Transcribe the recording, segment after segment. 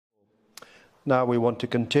Now we want to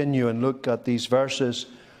continue and look at these verses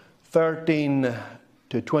 13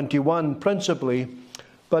 to 21 principally,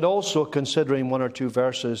 but also considering one or two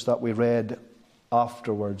verses that we read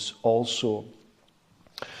afterwards also.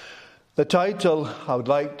 The title I would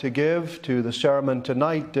like to give to the sermon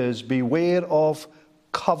tonight is Beware of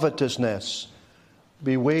Covetousness.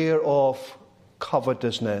 Beware of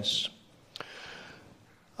covetousness.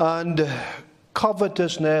 And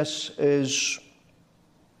covetousness is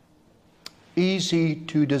easy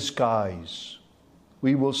to disguise.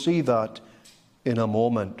 We will see that in a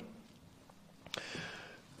moment.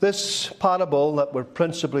 This parable that we're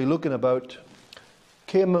principally looking about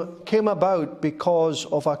came about because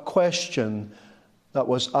of a question that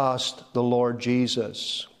was asked the Lord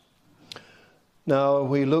Jesus. Now,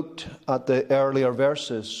 we looked at the earlier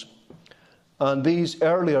verses, and these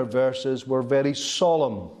earlier verses were very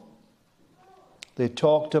solemn. They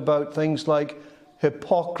talked about things like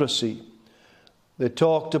hypocrisy. They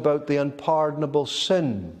talked about the unpardonable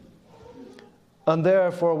sin. And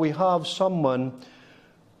therefore we have someone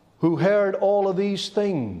who heard all of these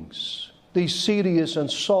things, these serious and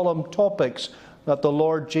solemn topics that the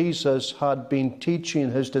Lord Jesus had been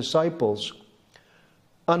teaching his disciples.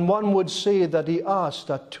 And one would say that he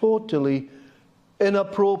asked a totally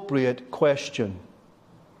inappropriate question.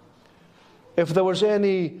 If there was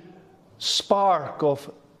any spark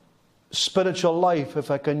of spiritual life,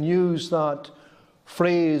 if I can use that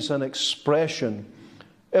phrase and expression,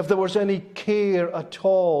 if there was any care at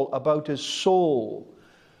all about his soul,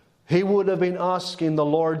 he would have been asking the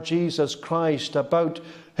Lord Jesus Christ about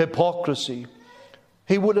hypocrisy.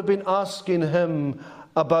 He would have been asking him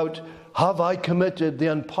about, have I committed the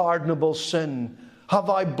unpardonable sin? Have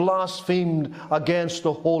I blasphemed against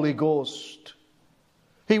the Holy Ghost?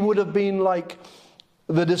 He would have been like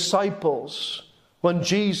the disciples when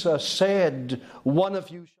Jesus said, one of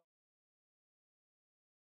you shall